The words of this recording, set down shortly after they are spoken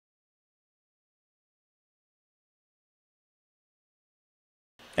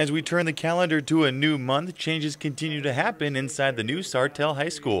As we turn the calendar to a new month, changes continue to happen inside the new Sartell High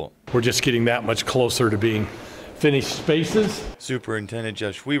School. We're just getting that much closer to being finished spaces. Superintendent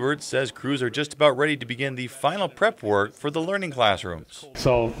Jeff Schwiebert says crews are just about ready to begin the final prep work for the learning classrooms.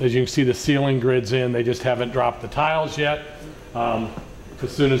 So as you can see, the ceiling grid's in. They just haven't dropped the tiles yet. As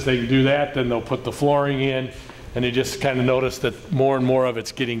soon as they do that, then they'll put the flooring in, and they just kind of notice that more and more of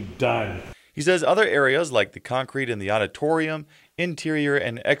it's getting done. He says other areas like the concrete in the auditorium, interior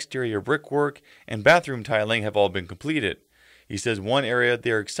and exterior brickwork, and bathroom tiling have all been completed. He says one area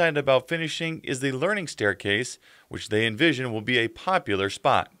they're excited about finishing is the learning staircase, which they envision will be a popular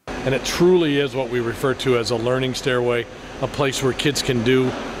spot. And it truly is what we refer to as a learning stairway, a place where kids can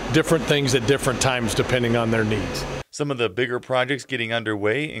do different things at different times depending on their needs. Some of the bigger projects getting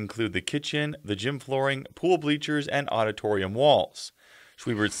underway include the kitchen, the gym flooring, pool bleachers, and auditorium walls.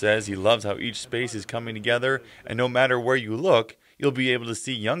 Schwiebert says he loves how each space is coming together, and no matter where you look, you'll be able to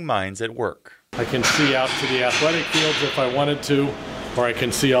see young minds at work. I can see out to the athletic fields if I wanted to, or I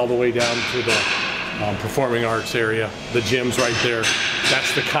can see all the way down to the performing arts area. The gym's right there.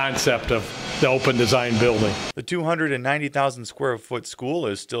 That's the concept of the open design building. The 290,000 square foot school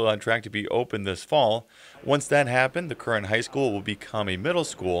is still on track to be open this fall. Once that happens, the current high school will become a middle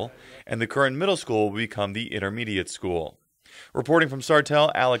school, and the current middle school will become the intermediate school. Reporting from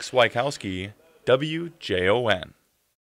Sartell, Alex Wykowski, WJON.